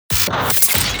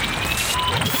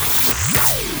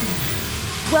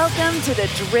Welcome to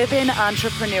The Driven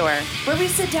Entrepreneur, where we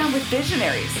sit down with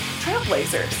visionaries,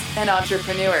 trailblazers, and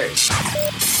entrepreneurs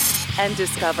and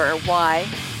discover why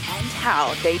and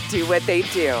how they do what they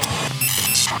do.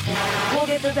 We'll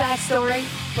get the backstory,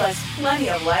 plus plenty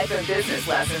of life and business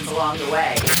lessons along the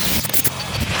way.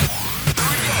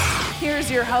 Here's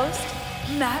your host,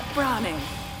 Matt Browning.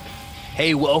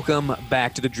 Hey, welcome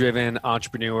back to The Driven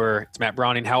Entrepreneur. It's Matt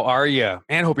Browning. How are you?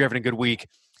 Man, hope you're having a good week.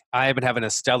 I have been having a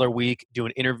stellar week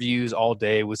doing interviews all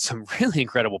day with some really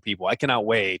incredible people. I cannot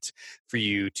wait for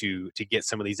you to get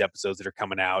some of these episodes that are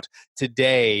coming out.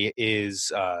 Today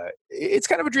is, it's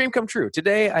kind of a dream come true.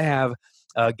 Today I have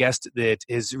a guest that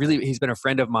he's been a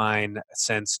friend of mine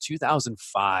since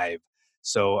 2005.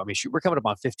 So, I mean, we're coming up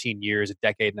on 15 years, a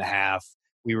decade and a half.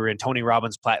 We were in Tony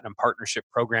Robbins' Platinum Partnership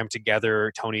Program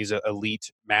together. Tony's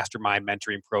elite mastermind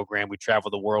mentoring program. We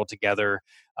traveled the world together.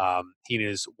 He and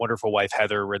his wonderful wife,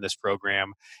 Heather, were in this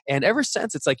program. And ever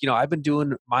since, it's like, I've been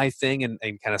doing my thing and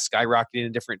kind of skyrocketing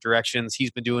in different directions. He's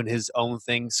been doing his own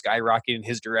thing, skyrocketing in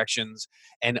his directions.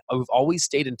 And we've always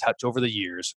stayed in touch over the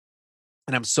years.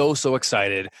 And I'm so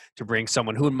excited to bring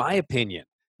someone who, in my opinion,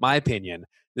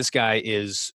 this guy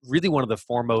is really one of the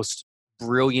foremost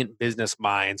brilliant business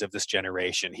minds of this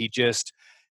generation. He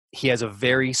has a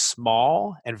very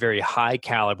small and very high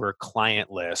caliber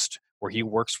client list where he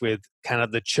works with kind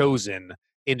of the chosen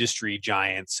industry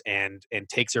giants and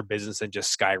takes their business and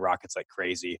just skyrockets like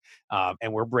crazy. And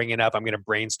I'm going to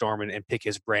brainstorm and pick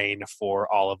his brain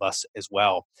for all of us as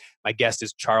well. My guest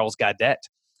is Charles Gaudet,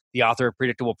 the author of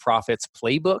Predictable Profits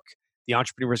Playbook, The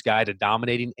Entrepreneur's Guide to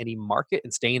Dominating Any Market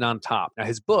and Staying on Top. Now,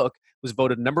 his book was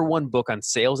voted #1 book on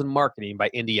sales and marketing by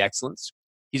Indie Excellence.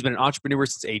 He's been an entrepreneur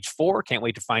since age 4. Can't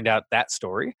wait to find out that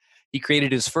story. He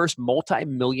created his first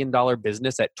multi-million-dollar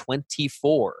business at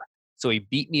 24. So he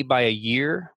beat me by a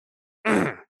year.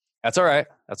 That's all right.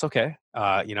 That's okay.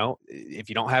 If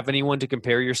you don't have anyone to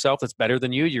compare yourself that's better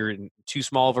than you, you're in too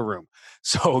small of a room.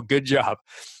 So good job.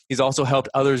 He's also helped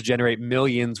others generate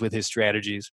millions with his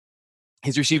strategies.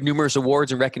 He's received numerous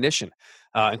awards and recognition,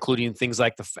 including things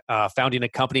like founding a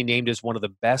company named as one of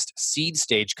the best seed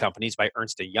stage companies by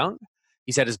Ernst & Young.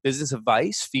 He's had his business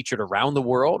advice featured around the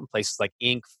world in places like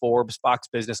Inc., Forbes, Fox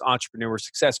Business, Entrepreneur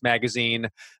Success Magazine,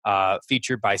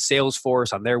 featured by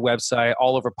Salesforce on their website,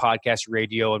 all over podcast,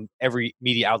 radio, and every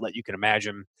media outlet you can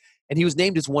imagine. And he was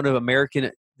named as one of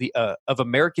American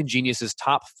Genius's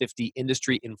top 50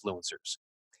 industry influencers.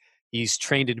 He's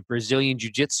trained in Brazilian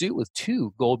Jiu-Jitsu with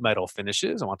 2 gold medal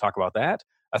finishes. I want to talk about that.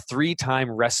 A 3-time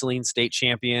wrestling state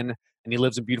champion. And he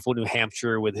lives in beautiful New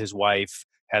Hampshire with his wife,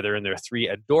 Heather, and their 3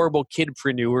 adorable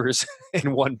kidpreneurs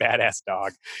and 1 badass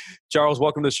dog. Charles,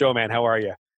 welcome to the show, man. How are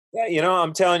you? Yeah,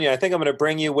 I'm telling you, I think I'm going to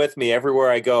bring you with me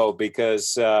everywhere I go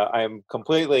because I'm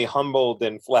completely humbled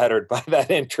and flattered by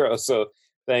that intro. So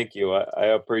thank you. I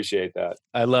appreciate that.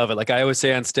 I love it. Like I always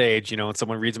say on stage, when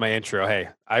someone reads my intro, hey,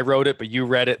 I wrote it, but you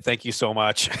read it. Thank you so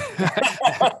much.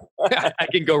 I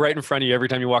can go right in front of you every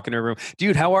time you walk into a room.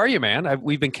 Dude, how are you, man?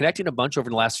 We've been connecting a bunch over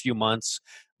the last few months,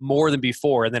 more than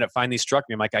before. And then it finally struck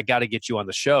me. I'm like, I got to get you on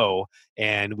the show.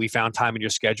 And we found time in your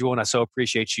schedule. And I so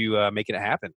appreciate you making it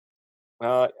happen.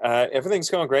 Everything's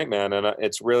going great, man. And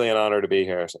it's really an honor to be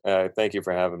here. Thank you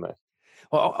for having me.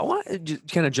 Well, I want to just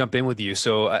kind of jump in with you.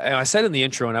 So I said in the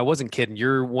intro, and I wasn't kidding,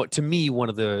 you're to me one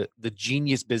of the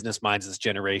genius business minds of this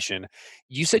generation.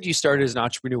 You said you started as an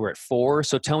entrepreneur at 4.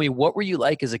 So tell me, what were you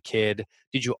like as a kid?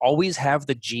 Did you always have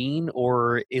the gene,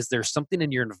 or is there something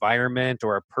in your environment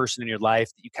or a person in your life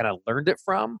that you kind of learned it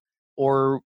from?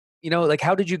 Or,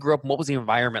 how did you grow up and what was the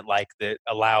environment like that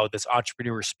allowed this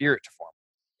entrepreneur spirit to form?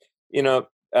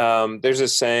 There's a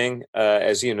saying,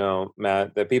 as you know,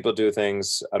 Matt, that people do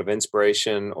things out of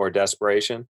inspiration or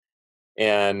desperation.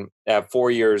 And at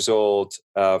 4 years old,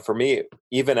 for me,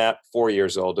 even at 4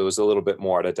 years old, it was a little bit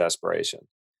more out of desperation.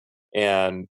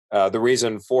 And the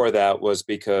reason for that was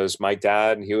because my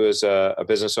dad, he was a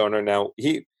business owner. Now,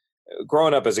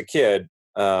 growing up as a kid,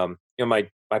 my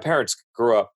parents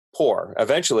grew up poor.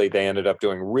 Eventually, they ended up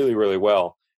doing really, really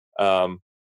well.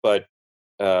 But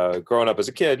growing up as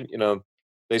a kid,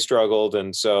 they struggled.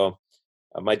 And so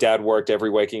my dad worked every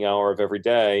waking hour of every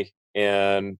day,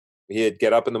 and he'd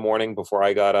get up in the morning before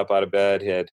I got up out of bed.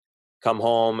 He'd come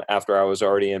home after I was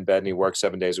already in bed, and he worked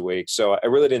 7 days a week. So I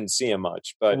really didn't see him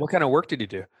much. But what kind of work did he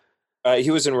do?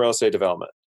 He was in real estate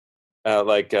development,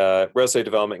 real estate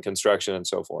development, construction, and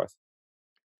so forth.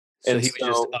 So he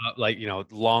was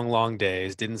just long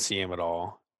days, didn't see him at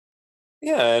all.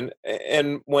 Yeah.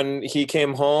 And when he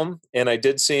came home and I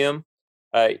did see him,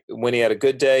 when he had a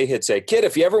good day, he'd say, "Kid,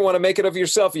 if you ever want to make it of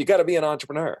yourself, you got to be an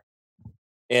entrepreneur."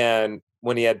 And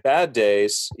when he had bad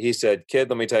days, he said, "Kid,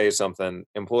 let me tell you something.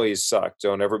 Employees suck.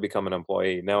 Don't ever become an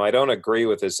employee." Now, I don't agree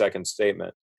with his second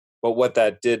statement, but what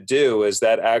that did do is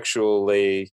that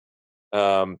actually,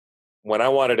 um, when I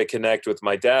wanted to connect with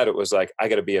my dad, it was like, I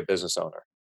got to be a business owner.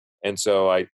 And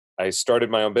so I started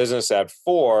my own business at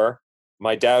 4.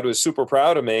 My dad was super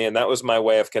proud of me, and that was my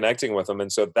way of connecting with him.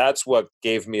 And so that's what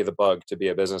gave me the bug to be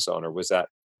a business owner, was that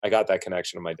I got that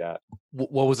connection to my dad.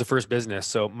 What was the first business?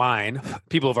 So mine,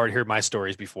 people have already heard my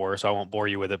stories before, so I won't bore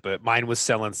you with it, but mine was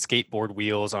selling skateboard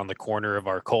wheels on the corner of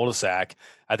our cul-de-sac.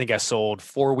 I think I sold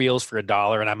 4 wheels for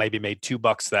 $1 and I maybe made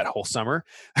 $2 that whole summer.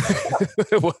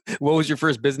 What was your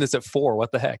first business at 4?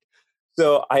 What the heck?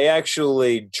 So I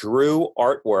actually drew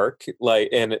artwork, like,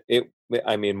 and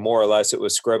I mean, more or less it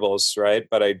was scribbles, right?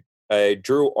 But I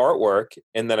drew artwork,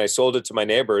 and then I sold it to my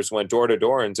neighbors, went door to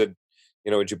door and said,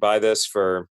 would you buy this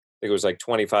for, I think it was like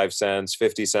 25 cents,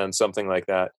 50 cents, something like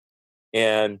that.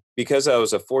 And because I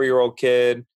was a 4-year-old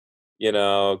kid,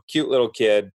 cute little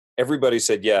kid, everybody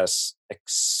said yes,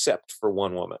 except for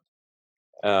one woman.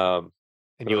 And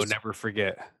you'll never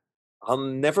forget. I'll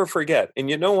never forget. And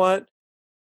you know what?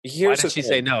 Why Here's did the she thing.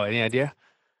 say no? Any idea?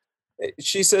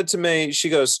 She said to me, she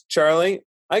goes, "Charlie,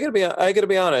 I gotta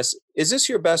be honest. Is this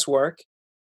your best work?"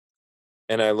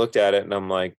 And I looked at it and I'm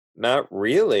like, "Not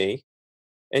really."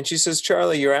 And she says,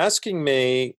 "Charlie, you're asking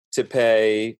me to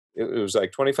pay," it was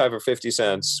like 25 or 50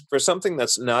 cents for something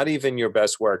that's not even your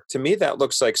best work. To me, that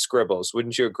looks like scribbles.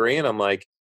 Wouldn't you agree? And I'm like,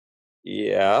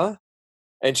 "Yeah."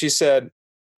 And she said,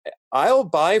 "I'll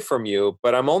buy from you,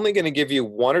 but I'm only going to give you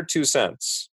 1 or 2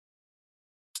 cents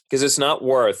because it's not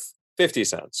worth 50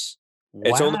 cents.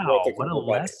 It's only worth Wow, a what a couple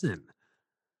bucks." lesson.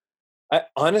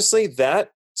 Honestly,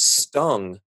 that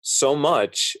stung so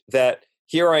much that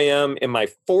here I am in my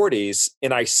 40s,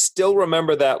 and I still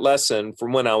remember that lesson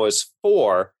from when I was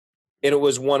 4. And it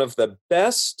was one of the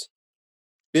best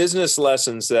business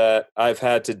lessons that I've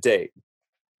had to date.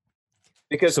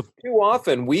 Because So too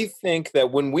often we think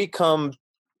that when we come,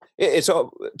 it's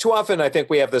all, too often I think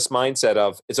we have this mindset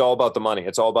of it's all about the money.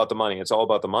 It's all about the money. It's all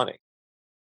about the money.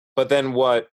 But then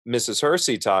what Mrs.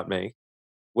 Hersey taught me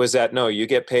was that no, you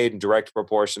get paid in direct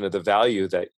proportion to the value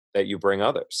that you bring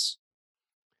others.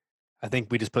 I think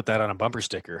we just put that on a bumper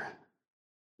sticker.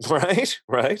 Right?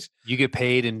 Right? You get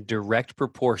paid in direct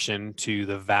proportion to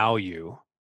the value.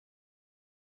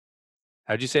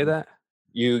 How'd you say that?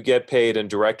 You get paid in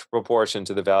direct proportion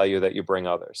to the value that you bring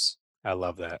others. I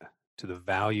love that. To the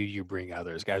value you bring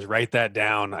others. Guys, write that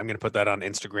down. I'm going to put that on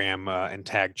Instagram and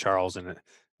tag Charles in it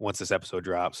once this episode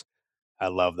drops. I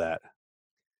love that. Cool.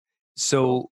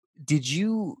 So,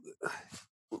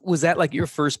 was that like your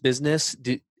first business?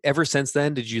 Ever since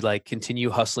then, did you like continue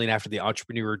hustling after the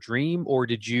entrepreneur dream, or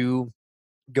did you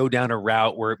go down a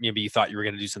route where maybe you thought you were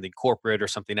going to do something corporate or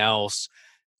something else?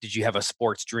 Did you have a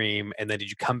sports dream and then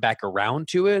did you come back around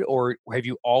to it? Or did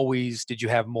you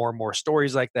have more and more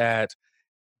stories like that?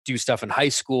 Do stuff in high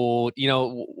school?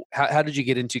 How did you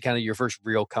get into kind of your first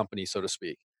real company, so to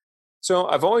speak? So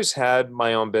I've always had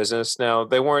my own business. Now,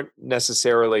 they weren't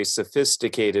necessarily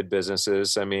sophisticated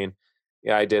businesses. I mean,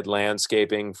 yeah, I did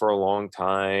landscaping for a long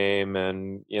time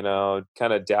and,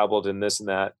 kind of dabbled in this and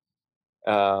that.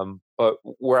 But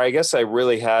where I guess I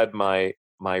really had my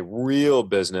real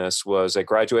business was I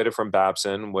graduated from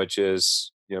Babson, which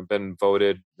is been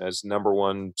voted as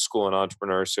 #1 school in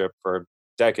entrepreneurship for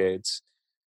decades.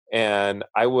 And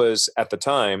I was at the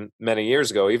time many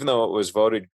years ago, even though it was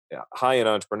voted high in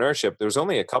entrepreneurship, there was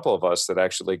only a couple of us that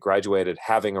actually graduated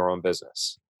having our own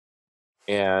business,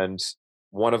 and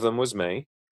one of them was me.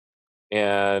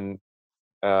 And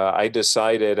I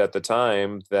decided at the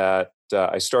time that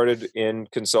I started in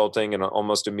consulting and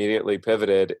almost immediately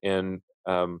pivoted and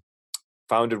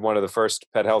founded one of the first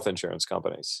pet health insurance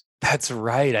companies. That's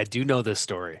right. I do know this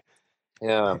story.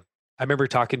 Yeah. I remember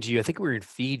talking to you. I think we were in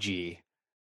Fiji,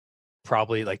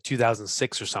 probably like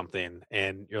 2006 or something.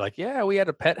 And you're like, yeah, we had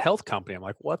a pet health company. I'm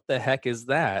like, what the heck is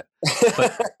that?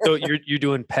 But so you're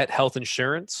doing pet health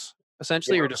insurance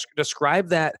essentially, or Yeah. describe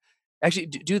that. Actually,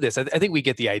 do this. I think we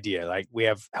get the idea. Like we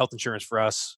have health insurance for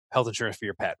us, health insurance for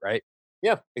your pet, right?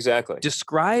 Yeah, exactly.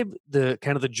 Describe the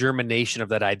kind of the germination of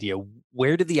that idea.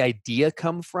 Where did the idea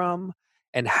come from?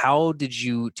 And how did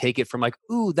you take it from like,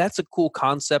 ooh, that's a cool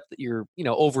concept that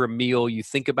over a meal, you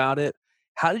think about it.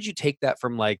 How did you take that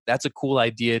from like, that's a cool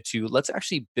idea to let's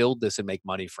actually build this and make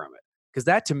money from it? Because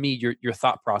that to me, your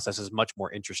thought process is much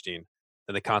more interesting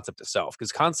than the concept itself.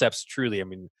 Because concepts truly, I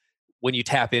mean, when you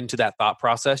tap into that thought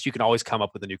process, you can always come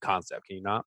up with a new concept. Can you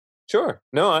not? Sure.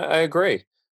 No, I agree.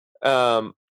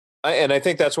 Um, And I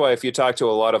think that's why if you talk to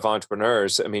a lot of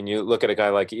entrepreneurs, I mean, you look at a guy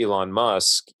like Elon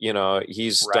Musk,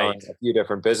 he's done Right. a few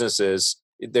different businesses.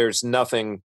 There's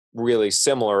nothing really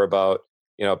similar about,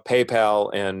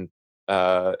 PayPal and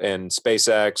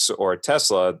SpaceX or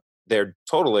Tesla. They're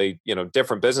totally,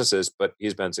 different businesses, but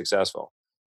he's been successful.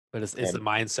 But it's the And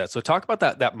mindset. So talk about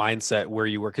that mindset where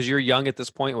you were, because you're young at this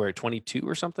point. We're at 22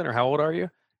 or something, or how old are you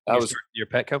when I you was, start your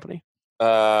pet company?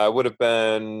 I would have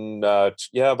been,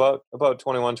 yeah, about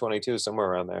 21, 22, somewhere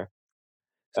around there.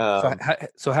 Um,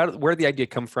 Where did the idea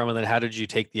come from, and then how did you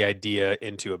take the idea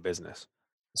into a business?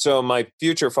 So my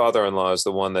future father-in-law is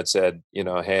the one that said,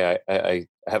 hey, I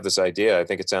have this idea. I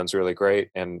think it sounds really great,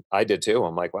 and I did too.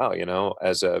 I'm like, wow,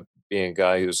 as a being a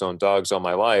guy who's owned dogs all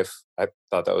my life, I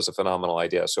thought that was a phenomenal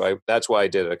idea. So that's why I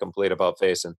did a complete about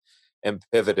face and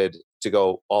pivoted to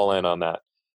go all in on that.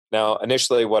 Now,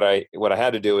 initially, what I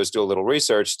had to do is do a little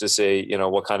research to see,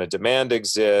 what kind of demand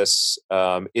exists.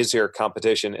 Is there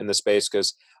competition in the space?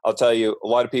 Because I'll tell you, a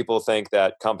lot of people think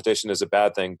that competition is a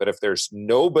bad thing, but if there's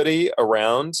nobody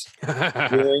around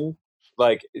doing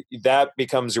like that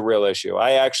becomes a real issue.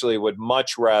 I actually would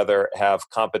much rather have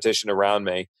competition around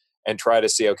me and try to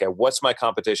see, okay, what's my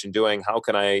competition doing? How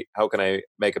can I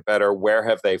make it better? Where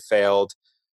have they failed?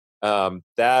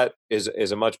 That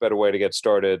is a much better way to get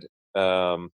started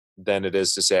than it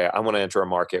is to say I want to enter a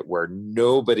market where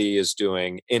nobody is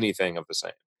doing anything of the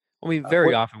same. I mean,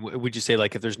 very often, would you say,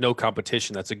 like, if there's no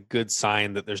competition, that's a good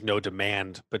sign that there's no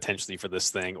demand potentially for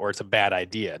this thing, or it's a bad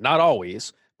idea? Not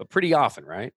always, but pretty often,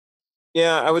 right?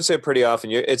 Yeah, I would say pretty often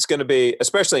it's going to be,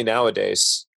 especially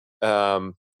nowadays.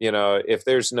 If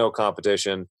there's no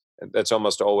competition, that's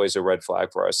almost always a red flag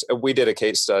for us. We did a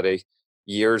case study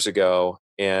years ago,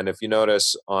 and if you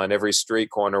notice, on every street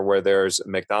corner where there's a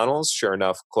McDonald's, sure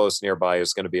enough, close nearby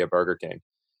is going to be a Burger King.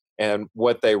 And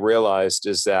what they realized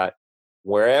is that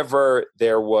wherever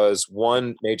there was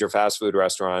one major fast food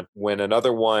restaurant, when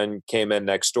another one came in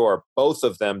next door, both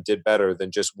of them did better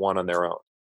than just one on their own.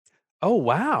 Oh,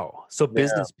 wow. So Yeah.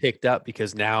 business picked up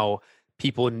because now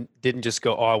people didn't just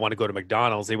go, "Oh, I want to go to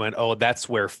McDonald's." They went, "Oh, that's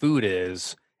where food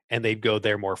is," and they'd go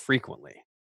there more frequently,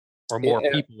 or more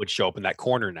Yeah, people would show up in that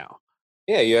corner now.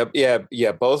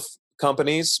 yeah. Both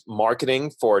companies marketing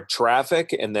for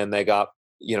traffic, and then they got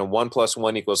 1 +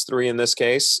 1 = 3 in this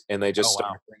case, and they just Oh,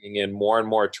 started wow. bringing in more and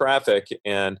more traffic,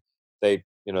 and they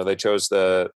chose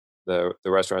the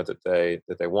restaurant that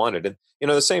they wanted, and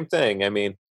the same thing. I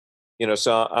mean,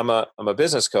 so I'm a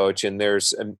business coach, and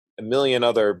there's a million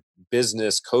other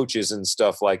business coaches and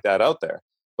stuff like that out there.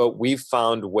 But we've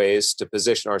found ways to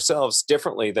position ourselves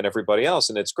differently than everybody else,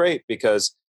 and it's great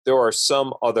because there are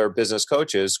some other business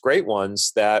coaches, great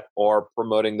ones, that are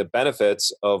promoting the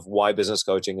benefits of why business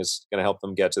coaching is going to help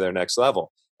them get to their next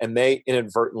level, and they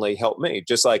inadvertently help me,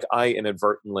 just like I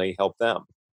inadvertently help them.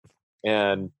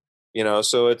 And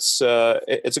so it's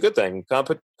a good thing.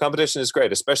 Competition is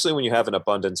great, especially when you have an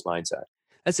abundance mindset.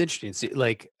 That's interesting. See,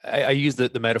 like I use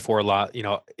the metaphor a lot.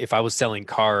 If I was selling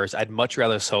cars, I'd much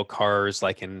rather sell cars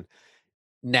like in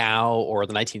now or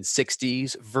the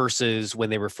 1960s versus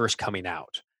when they were first coming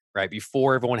out, right?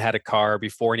 Before everyone had a car,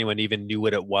 before anyone even knew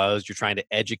what it was, you're trying to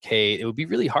educate. It would be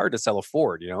really hard to sell a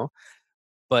Ford.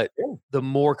 But Yeah. the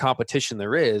more competition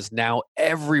there is, now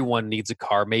everyone needs a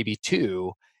car, maybe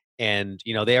two, and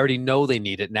they already know they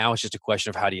need it. Now it's just a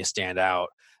question of how do you stand out.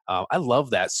 I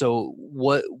love that. So,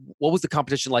 what was the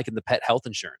competition like in the pet health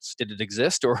insurance? Did it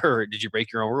exist, or did you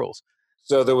break your own rules?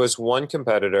 So there was one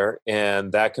competitor,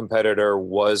 and that competitor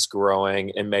was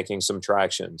growing and making some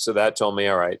traction. So that told me,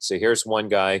 all right, so here's one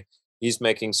guy. He's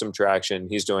making some traction.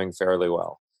 He's doing fairly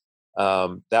well.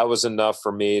 That was enough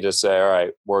for me to say, all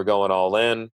right, we're going all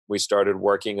in. We started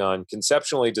working on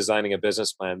conceptually designing a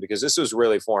business plan because this was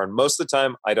really foreign. Most of the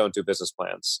time, I don't do business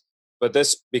plans, but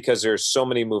this, because there's so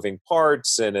many moving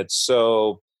parts and it's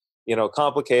so,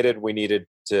 complicated, we needed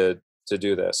to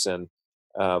do this. And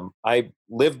I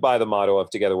live by the motto of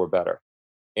together we're better.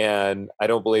 And I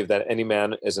don't believe that any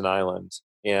man is an island.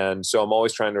 And so I'm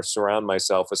always trying to surround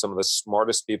myself with some of the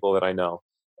smartest people that I know.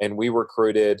 And we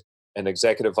recruited an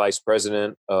executive vice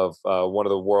president of one of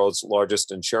the world's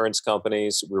largest insurance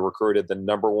companies. We recruited the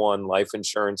number one life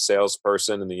insurance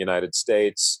salesperson in the United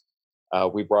States.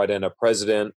 We brought in a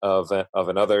president of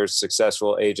another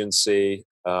successful agency.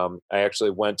 I actually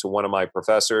went to one of my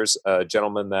professors, a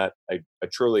gentleman that I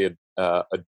truly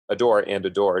adore and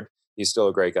adored. He's still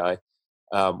a great guy.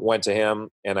 Went to him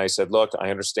and I said, look, I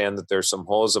understand that there's some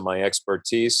holes in my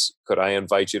expertise. Could I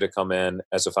invite you to come in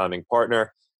as a founding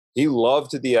partner? He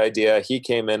loved the idea. He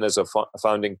came in as a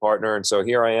founding partner. And so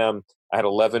here I am. I had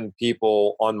 11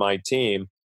 people on my team,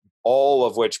 all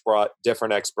of which brought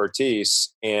different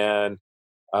expertise. And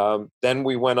then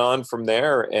we went on from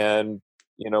there, and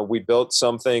we built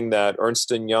something that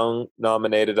Ernst and Young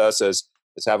nominated us as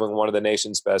having one of the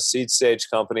nation's best seed stage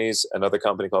companies. Another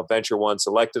company called Venture One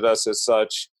selected us as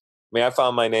such. I mean, I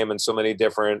found my name in so many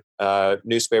different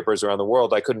newspapers around the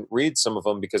world. I couldn't read some of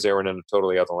them because they were in a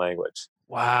totally other language.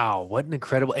 Wow, what an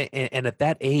incredible and at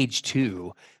that age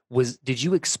too, did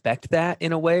you expect that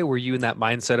in a way? Were you in that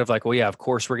mindset of like, "Oh yeah, of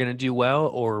course we're gonna do well,"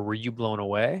 or were you blown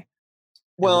away? And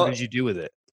what Well, did you do with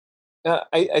it?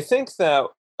 I think that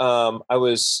I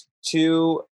was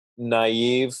too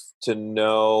naive to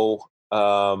know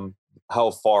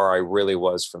how far I really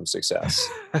was from success.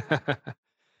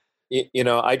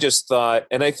 I just thought,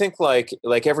 and I think like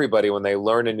everybody, when they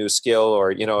learn a new skill,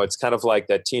 or it's kind of like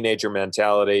that teenager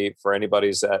mentality for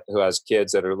anybody who has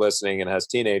kids that are listening and has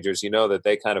teenagers. That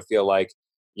they kind of feel like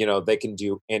they can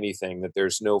do anything, that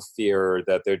there's no fear,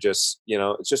 that they're just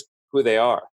it's just who they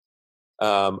are.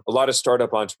 A lot of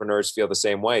startup entrepreneurs feel the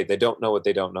same way. They don't know what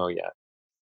they don't know yet.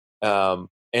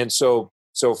 And so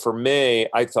for me,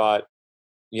 I thought,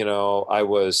 I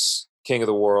was king of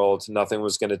the world. Nothing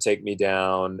was going to take me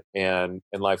down, and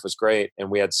life was great. And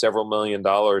we had several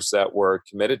 $1,000,000 that were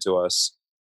committed to us.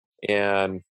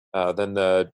 And then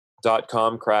the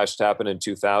 .com crash happened in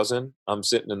 2000. I'm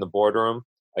sitting in the boardroom.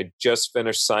 I just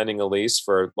finished signing a lease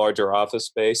for larger office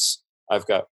space. I've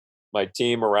got my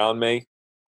team around me.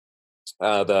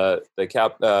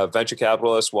 The venture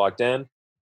capitalist walked in,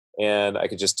 and I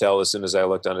could just tell as soon as I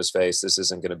looked on his face, this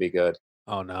isn't going to be good.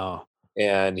 Oh no.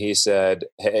 And he said,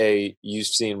 "Hey, you've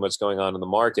seen what's going on in the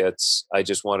markets. I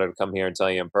just wanted to come here and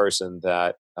tell you in person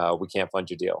that we can't fund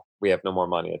your deal. We have no more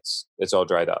money. It's all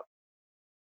dried up."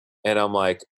 And I'm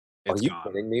like, "Are It's you gone.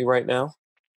 kidding me right now?"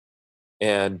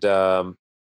 And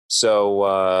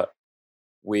so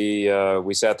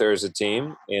we sat there as a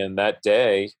team, and that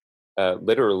day,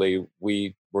 literally,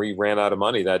 we ran out of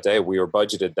money that day. We were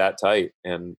budgeted that tight,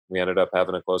 and we ended up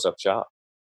having to close up shop.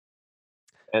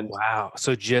 And Wow.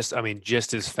 So just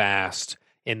as fast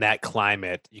in that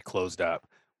climate, you closed up.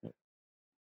 What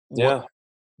yeah,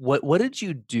 what did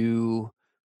you do?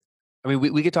 I mean,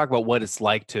 we could talk about what it's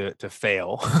like to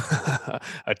fail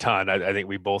a ton. I think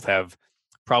we both have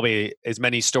probably as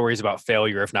many stories about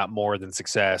failure, if not more, than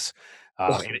success.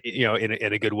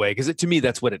 In a good way, because to me,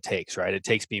 that's what it takes, right? It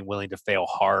takes being willing to fail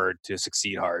hard to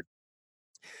succeed hard.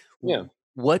 yeah.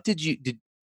 What did you did?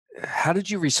 How did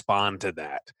you respond to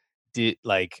that? Did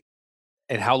like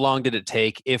And how long did it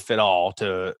take, if at all,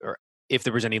 or if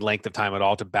there was any length of time at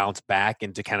all, to bounce back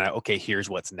and to kind of, okay, here's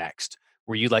what's next?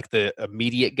 Were you like the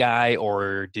immediate guy,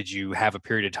 or did you have a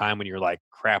period of time when you're like,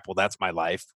 crap, well, that's my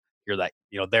life? You're like,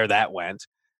 there that went.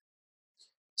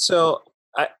 So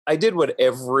I did what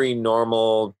every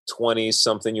normal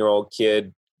 20-something-year-old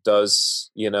kid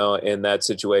does, in that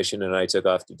situation, and I took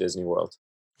off to Disney World.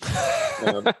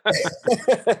 Um,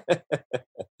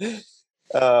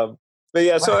 um, but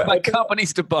yeah, so My I think,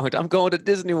 company's debunked. I'm going to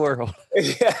Disney World.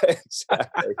 yeah,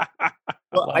 exactly. I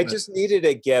Well, I love it. just needed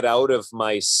to get out of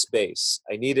my space.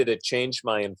 I needed to change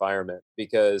my environment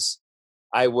because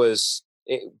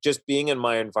just being in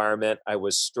my environment, I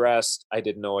was stressed. I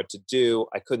didn't know what to do.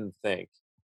 I couldn't think.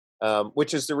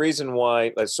 Which is the reason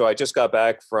why. So I just got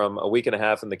back from a week and a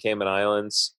half in the Cayman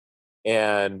Islands,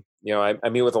 and I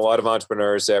meet with a lot of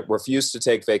entrepreneurs that refuse to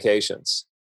take vacations.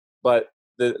 But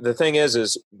the thing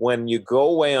is when you go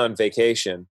away on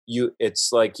vacation,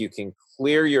 it's like you can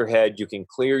clear your head, you can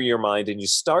clear your mind, and you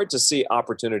start to see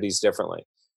opportunities differently.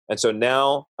 And so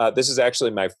now this is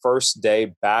actually my first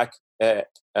day back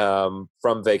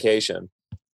from vacation,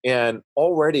 and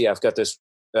already I've got this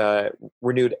uh,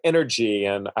 renewed energy,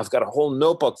 and I've got a whole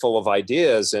notebook full of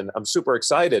ideas, and I'm super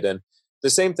excited. And the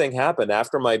same thing happened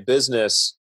after my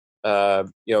business.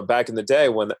 Back in the day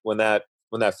when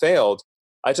that failed,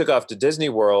 I took off to Disney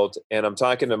World, and I'm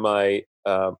talking to my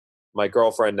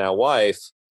girlfriend, now wife,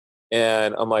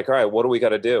 and I'm like, all right, what do we got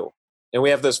to do? And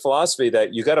we have this philosophy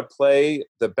that you got to play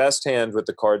the best hand with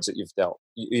the cards that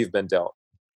you've been dealt.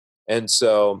 And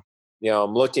so,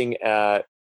 I'm looking at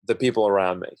the people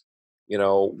around me.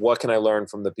 What can I learn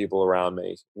from the people around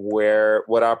me?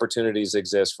 What opportunities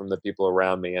exist from the people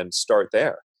around me, and start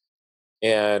there.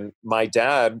 And my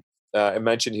dad, I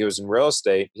mentioned he was in real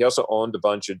estate. He also owned a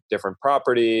bunch of different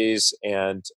properties,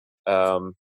 and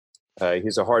um,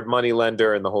 he's a hard money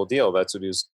lender and the whole deal. That's what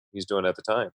he's doing at the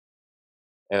time.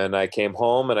 And I came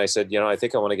home and I said, I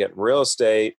think I want to get in real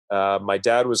estate. My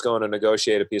dad was going to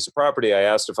negotiate a piece of property. I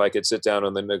asked if I could sit down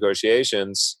on the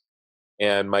negotiations.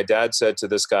 And my dad said to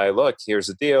this guy, look, here's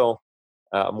the deal.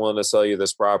 I'm willing to sell you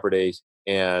this property.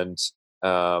 And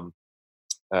um,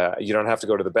 you don't have to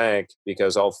go to the bank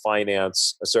because I'll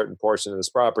finance a certain portion of this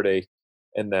property.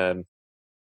 and then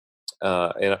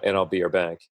and I'll be your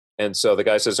bank. And so the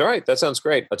guy says, all right, that sounds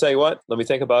great. I'll tell you what, let me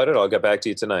think about it. I'll get back to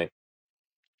you tonight.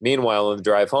 Meanwhile, on the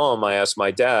drive home, I asked my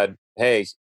dad, hey,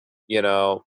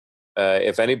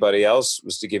 if anybody else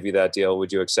was to give you that deal,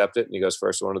 would you accept it? And he goes,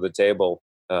 first one to the table,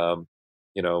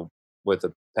 you know, with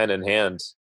a pen in hand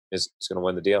is going to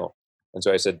win the deal. And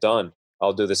so I said, done.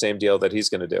 I'll do the same deal that he's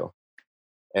going to do.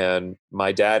 And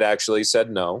my dad actually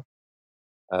said no,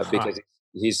 because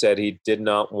he said he did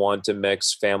not want to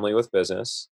mix family with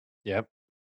business. Yep.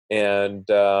 And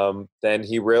then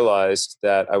he realized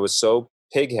that I was so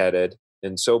pig-headed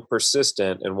and so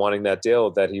persistent in wanting that deal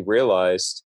that he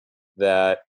realized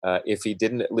that if he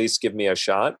didn't at least give me a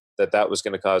shot, that was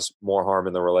going to cause more harm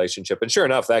in the relationship. And sure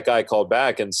enough, that guy called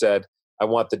back and said, I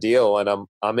want the deal. And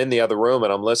I'm in the other room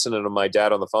and I'm listening to my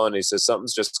dad on the phone. And he says,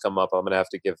 something's just come up. I'm going to have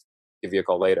to give you a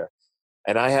call later.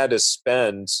 And I had to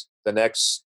spend the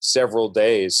next several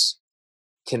days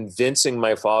convincing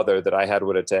my father that I had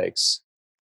what it takes.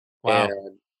 Wow.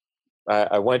 And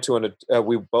I went to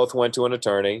we both went to an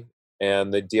attorney,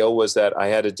 and the deal was that I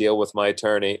had to deal with my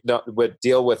attorney,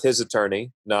 deal with his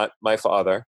attorney, not my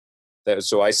father.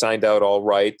 So I signed out all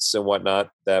rights and whatnot,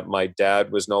 that my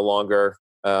dad was no longer,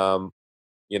 an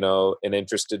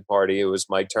interested party. It was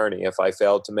my attorney. If I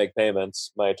failed to make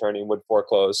payments, my attorney would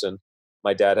foreclose, and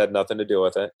my dad had nothing to do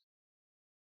with it.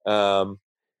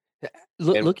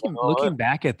 Looking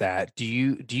back at that, do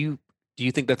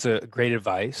you think that's a great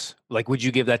advice? Like, would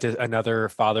you give that to another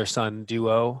father-son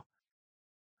duo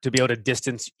to be able to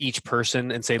distance each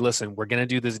person and say, listen, we're going to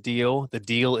do this deal. The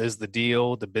deal is the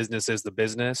deal. The business is the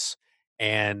business.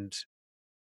 And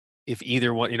if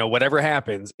either one, whatever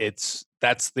happens,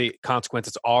 that's the consequence.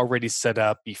 It's already set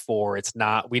up before. It's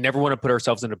not, we never want to put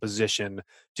ourselves in a position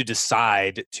to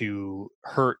decide to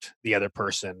hurt the other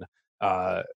person,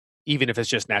 even if it's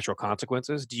just natural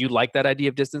consequences. Do you like that idea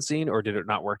of distancing, or did it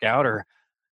not work out? Or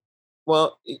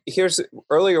Well,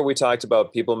 earlier we talked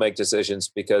about people make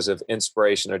decisions because of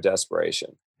inspiration or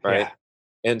desperation, right? Yeah.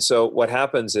 And so what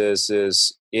happens is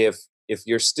if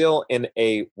you're still in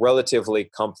a relatively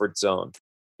comfort zone,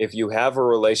 if you have a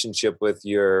relationship with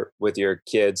your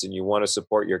kids and you want to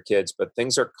support your kids, but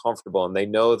things are comfortable and they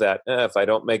know that if I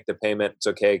don't make the payment, it's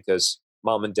okay because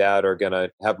mom and dad are going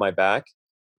to have my back.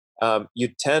 You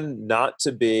tend not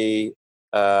to be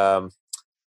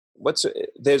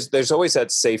there's always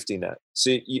that safety net.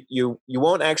 So you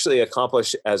won't actually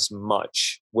accomplish as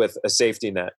much with a safety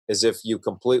net as if you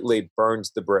completely burned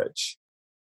the bridge.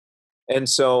 And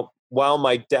so while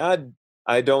my dad,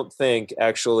 I don't think,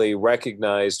 actually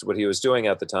recognized what he was doing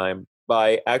at the time,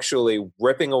 by actually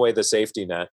ripping away the safety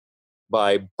net,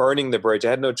 by burning the bridge, I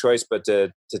had no choice but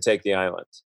to take the island.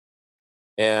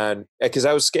 And because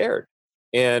I was scared.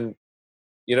 And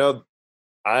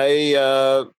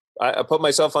I put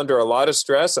myself under a lot of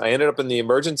stress. I ended up in the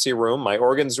emergency room. My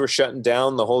organs were shutting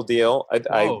down, the whole deal.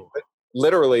 I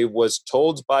literally was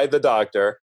told by the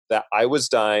doctor that I was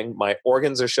dying. My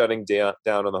organs are shutting down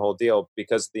on the whole deal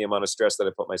because of the amount of stress that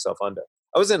I put myself under.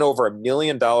 I was in over $1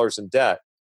 million in debt.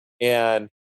 And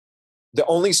the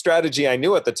only strategy I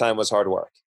knew at the time was hard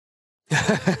work. And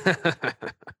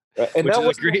which that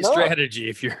is a great strategy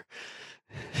if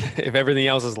everything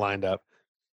else is lined up.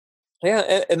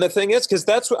 Yeah, and the thing is, because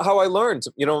that's how I learned.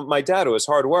 My dad, it was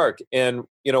hard work. And,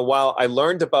 while I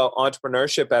learned about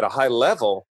entrepreneurship at a high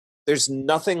level, there's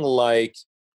nothing like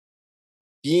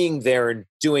being there and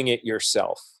doing it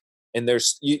yourself. And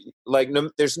there's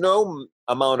no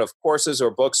amount of courses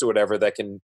or books or whatever that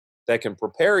can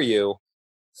prepare you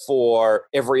for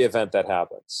every event that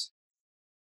happens.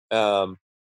 But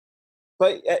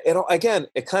again,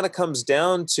 it kind of comes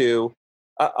down to,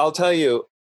 I'll tell you,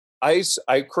 I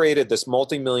created this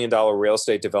multi-million-dollar real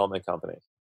estate development company,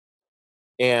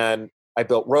 and I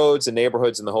built roads and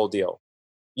neighborhoods and the whole deal.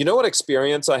 You know what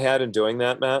experience I had in doing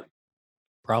that, Matt?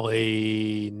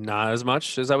 Probably not as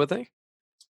much as I would think.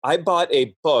 I bought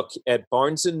a book at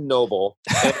Barnes and Noble,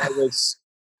 and I was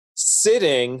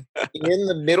sitting in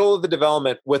the middle of the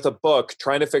development with a book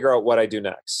trying to figure out what I do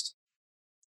next.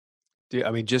 Dude,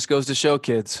 I mean, just goes to show,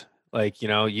 kids, like, you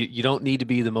don't need to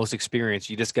be the most experienced.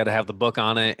 You just got to have the book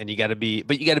on it, and you got to be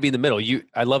in the middle.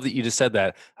 I love that you just said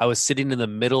that. I was sitting in the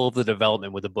middle of the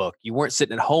development with the book. You weren't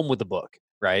sitting at home with the book,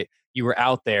 right? You were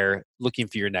out there looking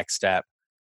for your next step.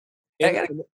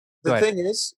 And the thing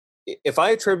is, if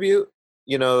I attribute,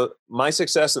 my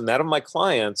success and that of my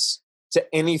clients to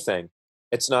anything,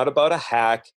 it's not about a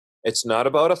hack. It's not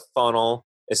about a funnel.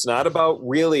 It's not about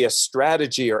really a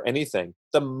strategy or anything.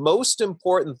 The most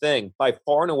important thing by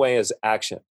far and away is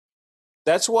action.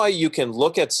 That's why you can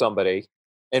look at somebody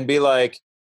and be like,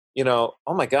 oh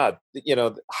my God,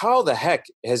 how the heck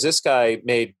has this guy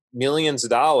made millions of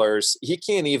dollars? He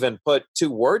can't even put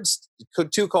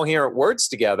two coherent words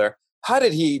together. How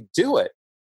did he do it?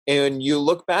 And you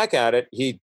look back at it,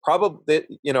 he probably,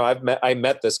 I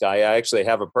met this guy. I actually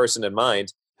have a person in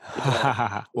mind.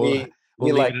 we'll, He, we'll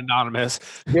he leave like, it anonymous.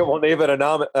 yeah, we'll leave it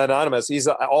anonymous. He's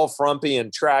all frumpy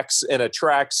and in a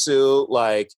track suit.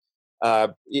 Like,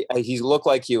 he looked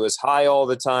like he was high all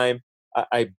the time.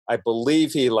 I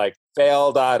believe he like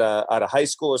failed out of high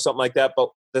school or something like that. But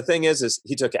the thing is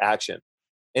he took action,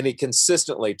 and he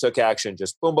consistently took action.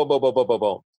 Just boom, boom, boom, boom, boom, boom,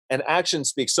 boom. And action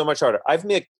speaks so much harder. I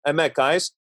met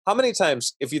guys. How many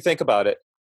times, if you think about it,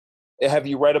 have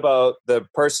you read about the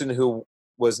person who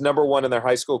was number one in their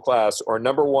high school class or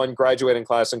number one graduating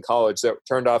class in college that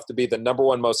turned off to be the number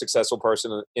one most successful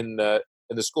person in the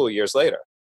school years later?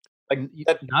 Like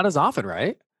that, Not as often,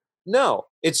 right? no,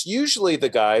 it's usually the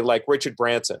guy like Richard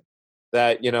Branson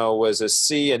that, was a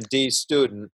C and D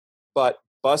student, but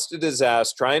busted his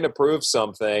ass trying to prove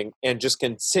something and just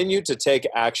continued to take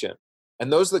action.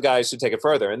 And those are the guys who take it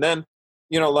further. And then,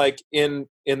 like in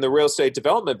the real estate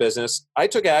development business, I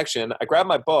took action. I grabbed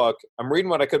my book. I'm reading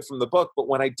what I could from the book. But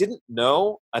when I didn't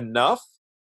know enough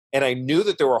and I knew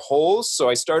that there were holes, so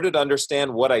I started to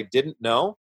understand what I didn't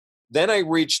know, then I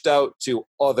reached out to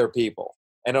other people.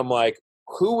 And I'm like,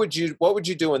 what would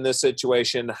you do in this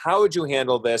situation? How would you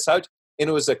handle this? And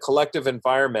it was a collective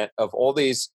environment of all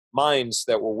these minds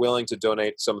that were willing to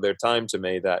donate some of their time to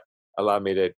me that allowed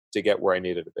me to get where I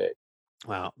needed to be.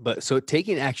 Wow. But so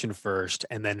taking action first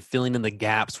and then filling in the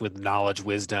gaps with knowledge,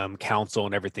 wisdom, counsel,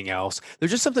 and everything else.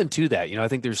 There's just something to that. I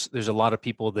think there's a lot of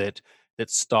people that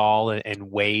stall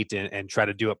and wait and try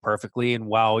to do it perfectly. And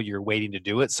while you're waiting to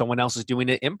do it, someone else is doing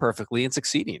it imperfectly and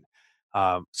succeeding.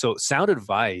 So sound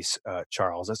advice,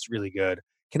 Charles. That's really good.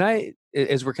 Can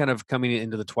as we're kind of coming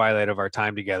into the twilight of our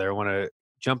time together, I want to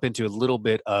jump into a little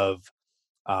bit of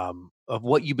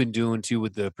what you've been doing too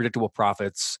with the predictable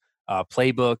profits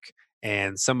playbook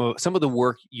and some of the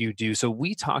work you do. So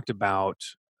we talked about.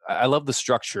 I love the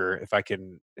structure. If I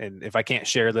can, and if I can't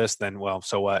share this, then well,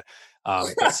 so what?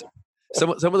 But some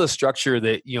of the structure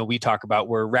that we talk about,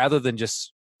 where rather than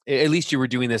just at least you were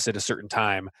doing this at a certain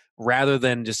time, rather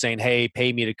than just saying, "Hey,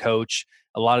 pay me to coach."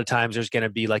 A lot of times, there's going to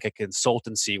be like a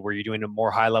consultancy where you're doing a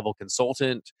more high level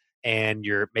consultant, and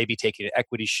you're maybe taking an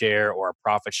equity share or a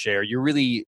profit share. You're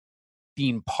really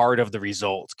being part of the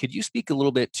results. Could you speak a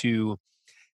little bit to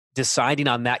deciding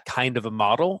on that kind of a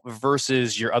model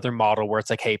versus your other model where it's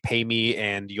like, hey, pay me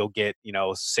and you'll get,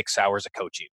 6 hours of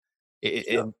coaching?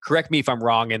 Sure. And correct me if I'm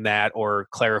wrong in that or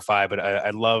clarify, but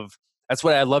that's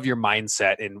what I love your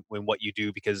mindset in what you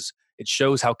do, because it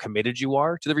shows how committed you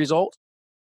are to the result.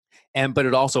 But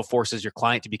it also forces your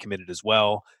client to be committed as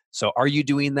well. So are you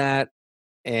doing that?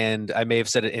 And I may have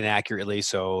said it inaccurately.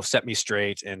 So set me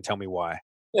straight and tell me why.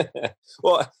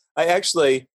 Well, I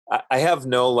have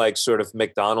no like sort of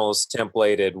McDonald's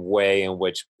templated way in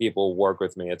which people work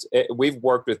with me. We've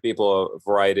worked with people a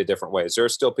variety of different ways. There are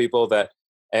still people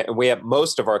and we have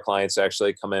most of our clients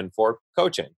actually come in for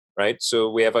coaching, right? So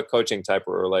we have a coaching type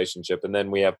of relationship, and then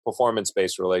we have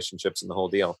performance-based relationships and the whole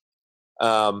deal.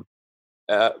 Um,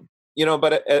 uh,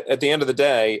 but at the end of the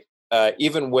day,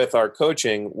 even with our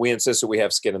coaching, we insist that we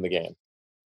have skin in the game.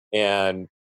 And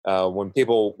when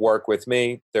people work with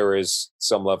me, there is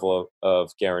some level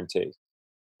of guarantee.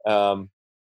 Um,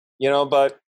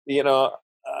 but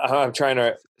I'm trying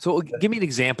to. So give me an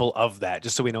example of that,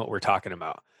 just so we know what we're talking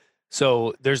about.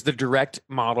 So there's the direct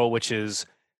model, which is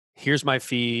here's my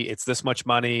fee, it's this much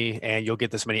money, and you'll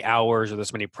get this many hours or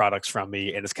this many products from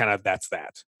me, and it's kind of that's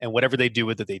that. And whatever they do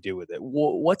with it, they do with it.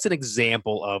 What's an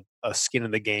example of a skin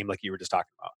in the game like you were just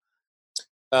talking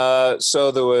about?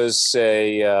 So there was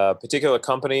a particular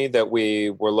company that we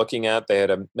were looking at. They had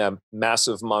a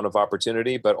massive amount of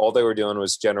opportunity, but all they were doing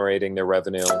was generating their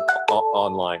revenue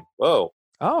online. Whoa.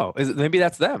 Oh, maybe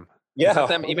that's them. Yeah. Is that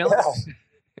them emailing?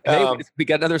 Yeah. Hey, we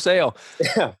got another sale.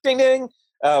 Yeah. Ding, ding.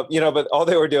 But all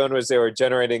they were doing was they were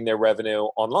generating their revenue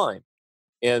online.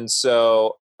 And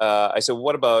so I said,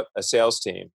 what about a sales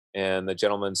team? And the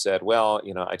gentleman said, well,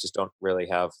 I just don't really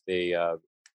have the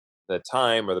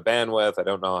time or the bandwidth. I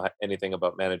don't know anything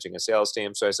about managing a sales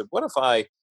team. So I said, what if I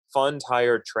fund,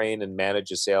 hire, train, and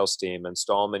manage a sales team,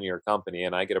 install them in your company,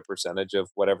 and I get a percentage of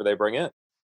whatever they bring in?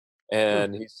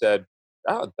 And he said,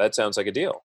 oh, that sounds like a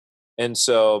deal. And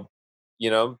so,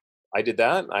 I did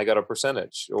that. I got a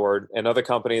percentage. Or another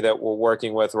company that we're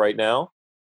working with right now,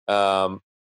 um,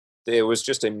 it was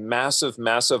just a massive,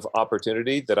 massive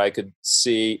opportunity that I could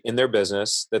see in their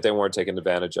business that they weren't taking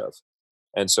advantage of.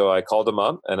 And so I called him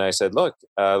up and I said, look,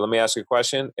 let me ask you a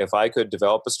question. If I could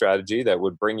develop a strategy that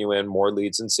would bring you in more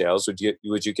leads and sales, would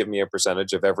you give me a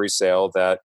percentage of every sale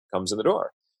that comes in the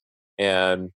door?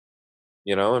 And,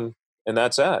 and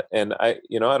that's that. And I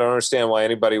don't understand why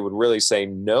anybody would really say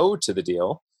no to the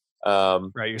deal.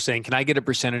 Right. You're saying, can I get a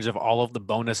percentage of all of the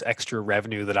bonus extra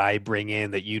revenue that I bring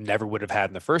in that you never would have had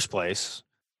in the first place?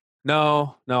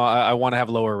 No, I want to have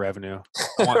lower revenue.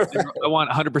 I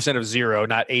want 100% of zero,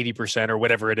 not 80% or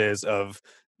whatever it is of,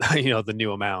 the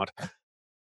new amount.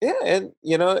 Yeah, and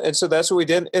so that's what we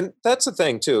did, and that's the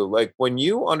thing too. Like when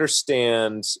you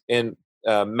understand, and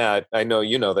Matt, I know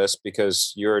you know this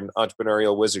because you're an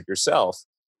entrepreneurial wizard yourself.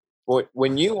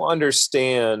 When you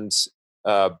understand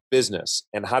business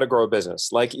and how to grow a business,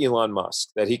 like Elon Musk,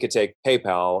 that he could take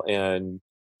PayPal and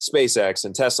SpaceX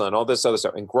and Tesla and all this other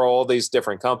stuff and grow all these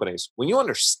different companies. When you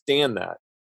understand that,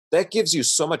 that gives you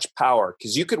so much power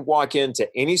because you could walk into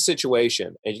any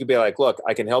situation and you could be like, "Look,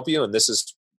 I can help you, and this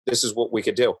is what we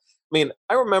could do." I mean,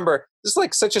 I remember this is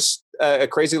like such a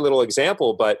crazy little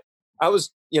example, but I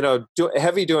was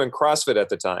heavy doing CrossFit at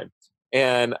the time,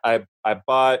 and I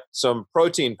bought some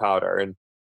protein powder, and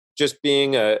just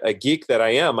being a geek that I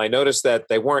am, I noticed that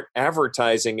they weren't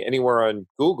advertising anywhere on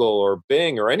Google or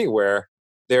Bing or anywhere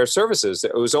their services.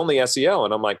 It was only SEO,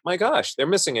 and I'm like, my gosh, they're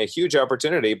missing a huge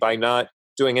opportunity by not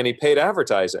doing any paid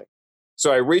advertising.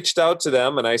 So I reached out to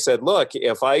them and I said, look,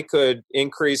 if I could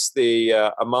increase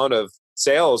the amount of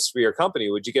sales for your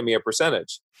company, would you give me a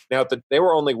percentage? Now, they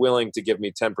were only willing to give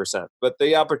me 10%, but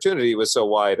the opportunity was so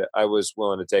wide, I was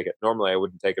willing to take it. Normally, I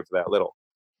wouldn't take it for that little.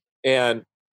 And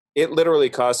it literally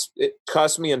cost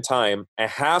me in time a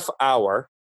half hour,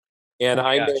 and Oh my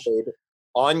I gosh. made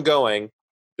ongoing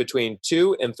between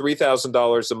 $2,000 and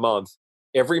 $3,000 a month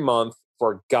every month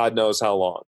for God knows how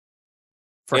long.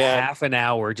 For And half an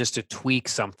hour just to tweak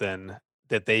something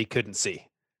that they couldn't see.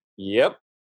 yep,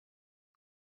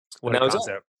 and What a that was it.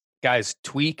 concept. Guys,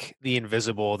 tweak the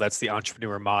invisible. That's the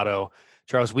entrepreneur motto.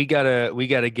 Charles, we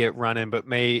gotta get running, but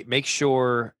make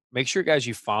sure guys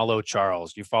you follow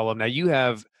Charles. You follow him. Now you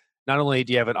have not only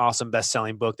do you have an awesome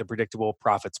best-selling book, The Predictable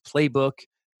Profits Playbook.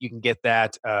 You can get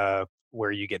that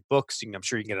where you get books. I'm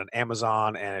sure you can get it on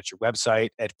Amazon and at your website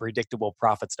at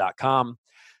predictableprofits.com.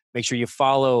 Make sure you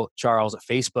follow Charles at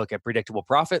Facebook at Predictable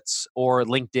Profits or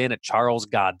LinkedIn at Charles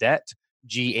Gaudet,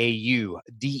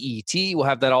 Gaudet. We'll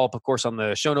have that all up, of course, on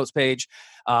the show notes page.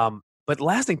 But the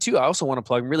last thing too, I also want to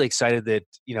plug. I'm really excited that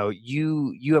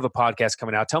you have a podcast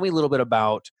coming out. Tell me a little bit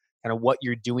about kind of what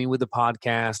you're doing with the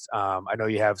podcast. I know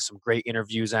you have some great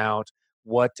interviews out.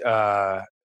 What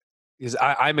because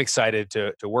I'm excited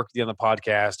to work with you on the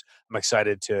podcast. I'm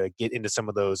excited to get into some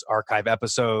of those archive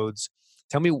episodes.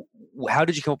 Tell me, how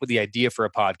did you come up with the idea for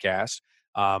a podcast?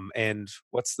 And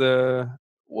what's it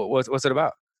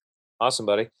about? Awesome,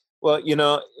 buddy. Well,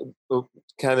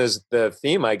 kind of the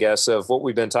theme, I guess, of what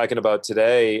we've been talking about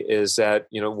today is that,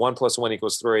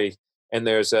 1+1 = 3. And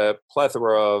there's a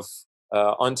plethora of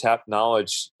untapped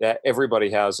knowledge that everybody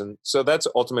has. And so that's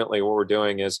ultimately what we're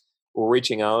doing is we're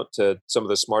reaching out to some of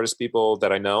the smartest people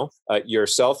that I know,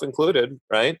 yourself included,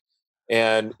 right?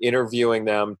 And interviewing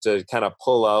them to kind of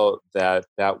pull out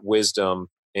that wisdom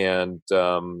and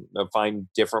find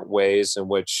different ways in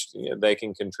which they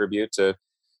can contribute to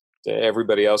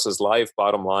everybody else's life,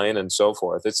 bottom line, and so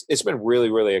forth. It's been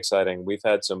really, really exciting. We've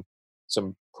had some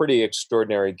pretty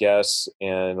extraordinary guests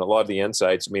and a lot of the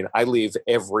insights. I mean, I leave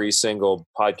every single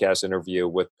podcast interview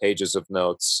with pages of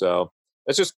notes. So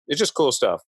it's just cool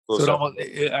stuff. Cool So stuff.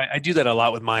 I do that a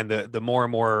lot with mine. The more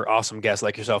and more awesome guests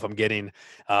like yourself I'm getting,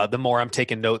 the more I'm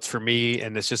taking notes for me,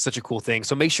 and it's just such a cool thing.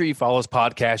 So make sure you follow his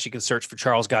podcast. You can search for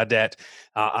Charles Gaudet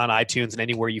on iTunes and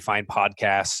anywhere you find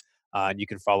podcasts, and you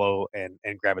can follow and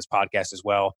grab his podcast as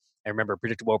well. And remember,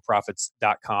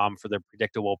 predictableprofits.com for the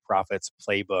Predictable Profits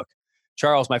Playbook.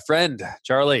 Charles, my friend,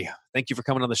 Charlie, thank you for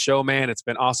coming on the show, man. It's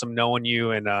been awesome knowing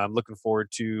you, and I'm looking forward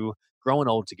to growing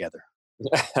old together.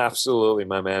 Absolutely,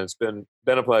 my man. It's been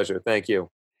a pleasure. Thank you.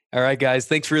 All right, guys.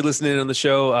 Thanks for listening on the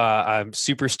show. I'm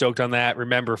super stoked on that.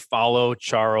 Remember, follow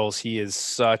Charles. He is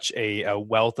such a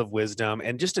wealth of wisdom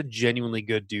and just a genuinely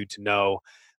good dude to know.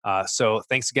 So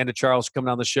thanks again to Charles for coming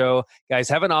on the show. Guys,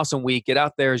 have an awesome week. Get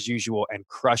out there as usual and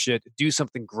crush it. Do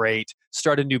something great.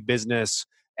 Start a new business.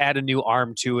 Add a new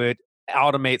arm to it.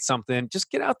 Automate something. Just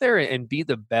get out there and be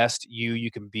the best you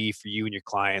can be for you and your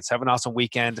clients. Have an awesome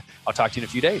weekend. I'll talk to you in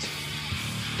a few days.